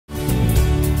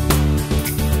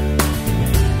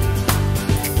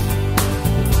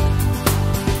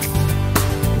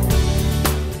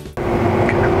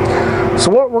So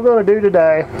what we're going to do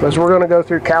today is we're going to go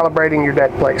through calibrating your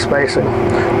deck plate spacing.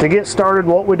 To get started,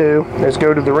 what we do is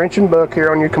go to the wrench and book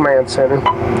here on your command center.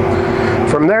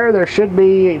 From there should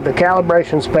be the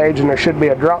calibrations page, and there should be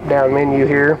a drop down menu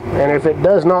here, and if it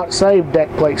does not save deck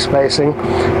plate spacing,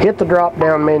 hit the drop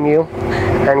down menu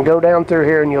and go down through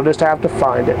here, and you'll just have to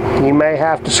find it. You may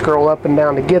have to scroll up and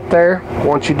down to get there.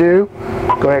 Once you do,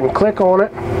 go ahead and click on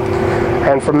it,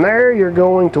 and from there you're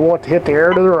going to want to hit the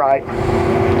arrow to the right.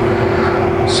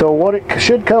 So what it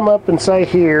should come up and say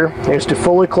here is to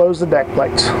fully close the deck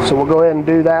plates. So we'll go ahead and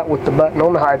do that with the button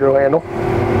on the hydro handle.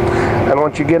 And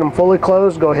once you get them fully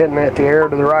closed, go ahead and hit the arrow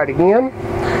to the right again.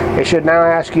 It should now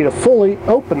ask you to fully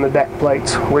open the deck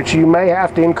plates, which you may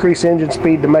have to increase engine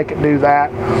speed to make it do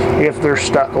that if they're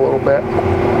stuck a little bit.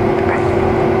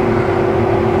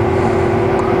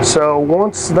 So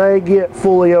once they get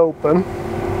fully open,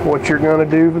 what you're going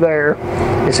to do there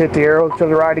is hit the arrow to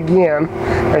the right again.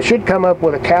 It should come up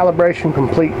with a calibration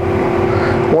complete.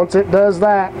 Once it does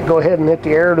that, go ahead and hit the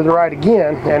arrow to the right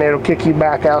again, and it'll kick you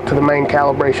back out to the main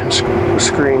calibration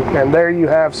screen. And there you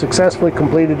have successfully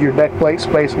completed your deck plate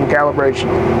spacing calibration.